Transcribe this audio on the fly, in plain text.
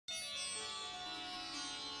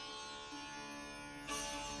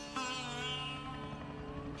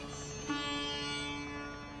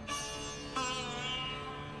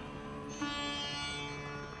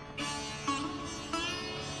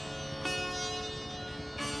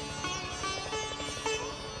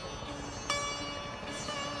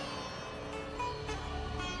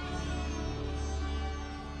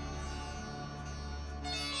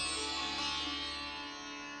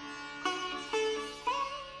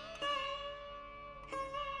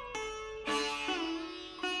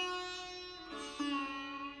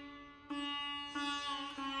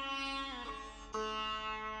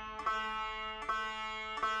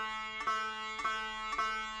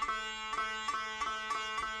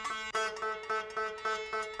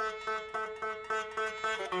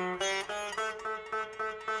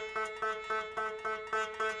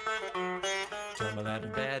Tumble out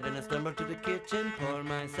of bed and I stumble to the kitchen, pour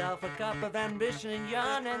myself a cup of ambition and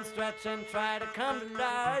yawn and stretch and try to come to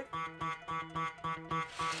life.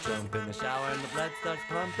 Jump in the shower and the blood starts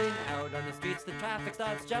pumping. Out on the streets the traffic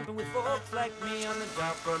starts jumping with folks like me on the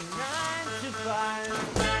job from 9 to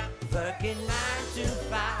 5. Working 9 to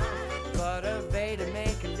 5, got a way to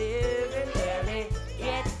make a living, barely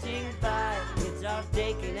getting by. It's all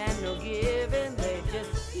taking and no giving. They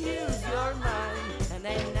just use your mind and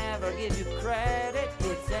they never give you credit.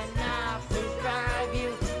 It's enough to drive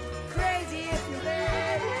you crazy if you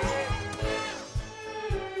let it.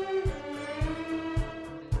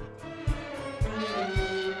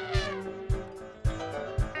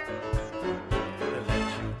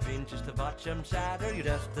 Just to watch him shatter. You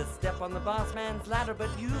just to step on the boss man's ladder, but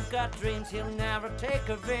you've got dreams he'll never take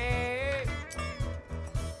away.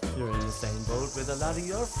 You're in the same boat with a lot of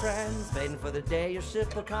your friends, waiting for the day your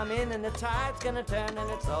ship will come in and the tide's gonna turn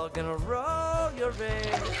and it's all gonna roll your way.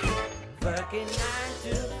 Working 9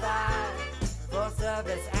 to 5 for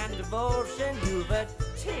service and devotion. You've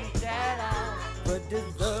achieved that out, but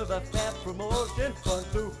deserve a fair promotion. Want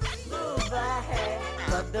to move ahead,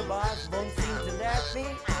 but the boss won't seem to let me.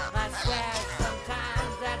 I swear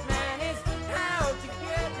sometimes that man is out to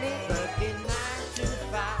get me. Working 9 to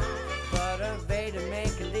 5, got a way to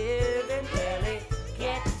make a living, barely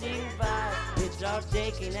getting by. It's all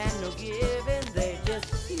taking and no giving. They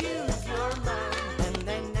just use your mind and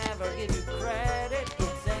they never give you credit.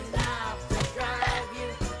 It's enough to drive you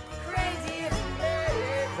crazy if you let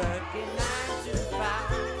it. Working 9 to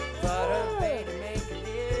 5, got a way to make a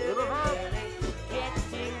living, barely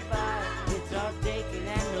getting by. It's all taking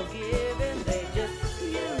and no giving. They just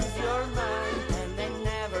use your mind and they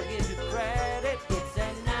never give you credit. It's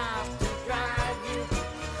enough to drive you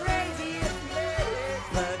crazy if you let it.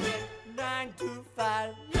 Working 9 to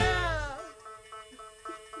 5, yeah.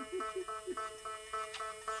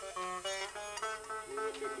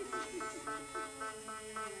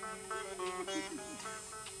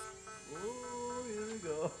 Oh, here we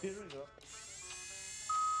go, here we go.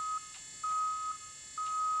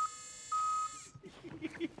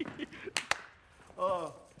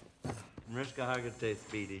 Oh, Mariska Hargitay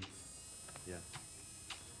Speedy. Yeah.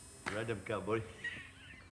 Ride them cowboy.